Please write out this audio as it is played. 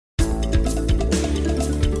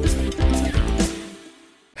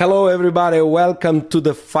Hello, everybody. Welcome to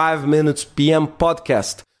the 5 Minutes PM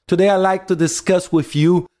podcast. Today, I'd like to discuss with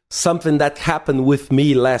you something that happened with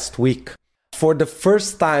me last week. For the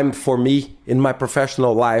first time for me in my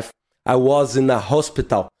professional life, I was in a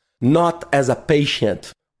hospital, not as a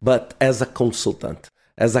patient, but as a consultant.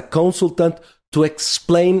 As a consultant to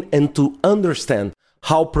explain and to understand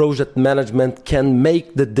how project management can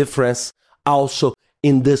make the difference also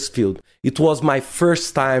in this field. It was my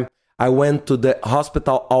first time. I went to the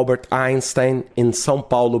Hospital Albert Einstein in São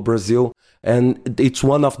Paulo, Brazil, and it's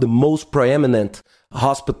one of the most preeminent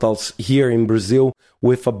hospitals here in Brazil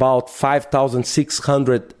with about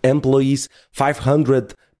 5,600 employees,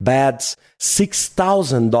 500 beds,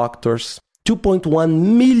 6,000 doctors,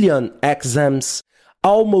 2.1 million exams,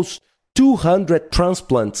 almost 200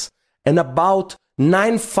 transplants, and about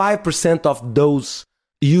 95% of those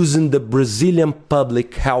using the Brazilian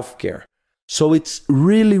public healthcare. So it's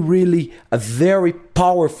really a very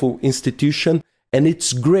powerful institution, and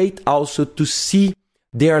it's great also to see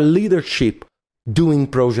their leadership doing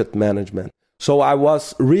project management. So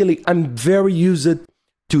I'm very used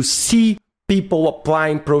to see people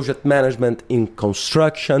applying project management in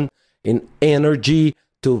construction, in energy,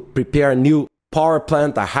 to prepare a new power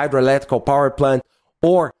plant, a hydroelectrical power plant,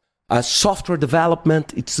 or a software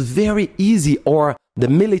development. It's very easy, or the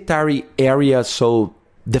military area, so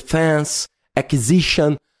defense,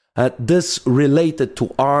 acquisition, this related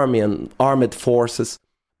to army and armed forces.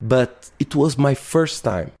 But it was my first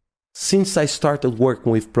time since I started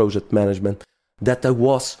working with project management that I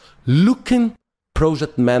was looking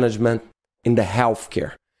project management in the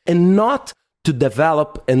healthcare, and not to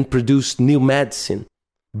develop and produce new medicine,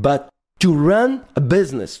 but to run a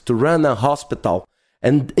business, to run a hospital.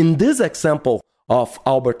 And in this example of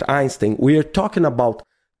Albert Einstein, we are talking about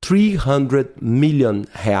 300 million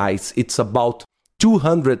reais. It's about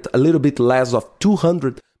a little bit less of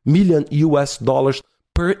 200 million US dollars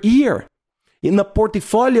per year in a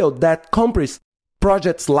portfolio that covers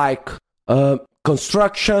projects like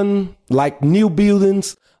construction, like new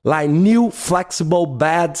buildings, like new flexible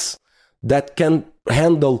beds that can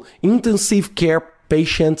handle intensive care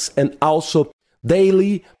patients and also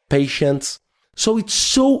daily patients. So it's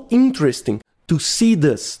so interesting to see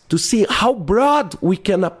this, to see how broad we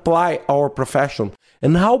can apply our profession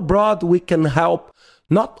and how broad we can help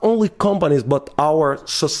not only companies but our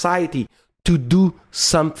society to do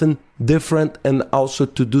something different and also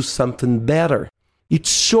to do something better. It's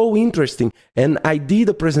so interesting. And I did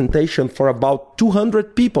a presentation for about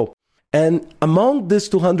 200 people. And among these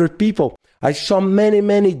 200 people, I saw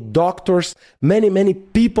many doctors, many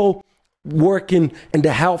people working in the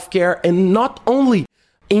healthcare, and not only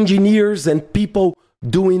engineers and people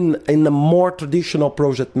doing in a more traditional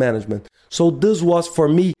project management. So this was for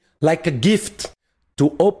me like a gift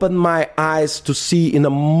to open my eyes to see in a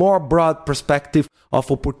more broad perspective of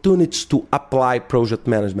opportunities to apply project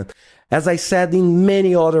management. As I said in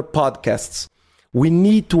many other podcasts, we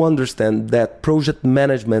need to understand that project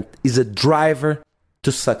management is a driver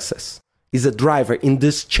to success, is a driver in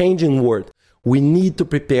this changing world. We need to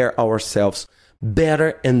prepare ourselves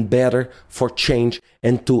better and better for change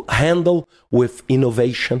and to handle with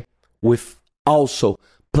innovation, with also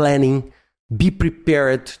planning, be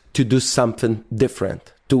prepared to do something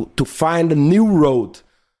different, to find a new road,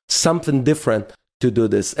 something different to do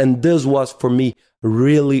this. And this was for me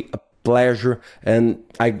really a pleasure. And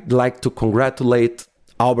I'd like to congratulate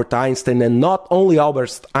Albert Einstein, and not only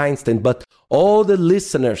Albert Einstein, but all the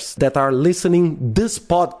listeners that are listening this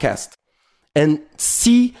podcast, and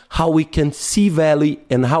see how we can see value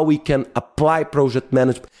and how we can apply project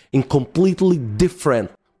management in completely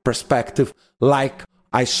different perspective, like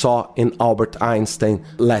I saw in Albert Einstein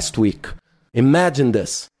last week. Imagine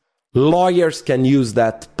this. Lawyers can use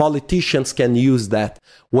that. Politicians can use that.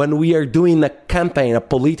 When we are doing a campaign, a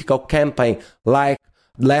political campaign, like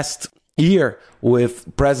last year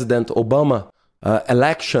with President Obama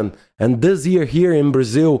election, and this year here in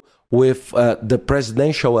Brazil with the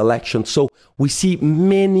presidential election. So we see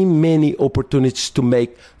many opportunities to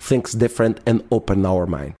make things different and open our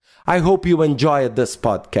mind. I hope you enjoyed this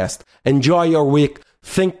podcast. Enjoy your week.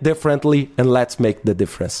 Think differently, and let's make the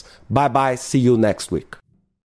difference. Bye-bye. See you next week.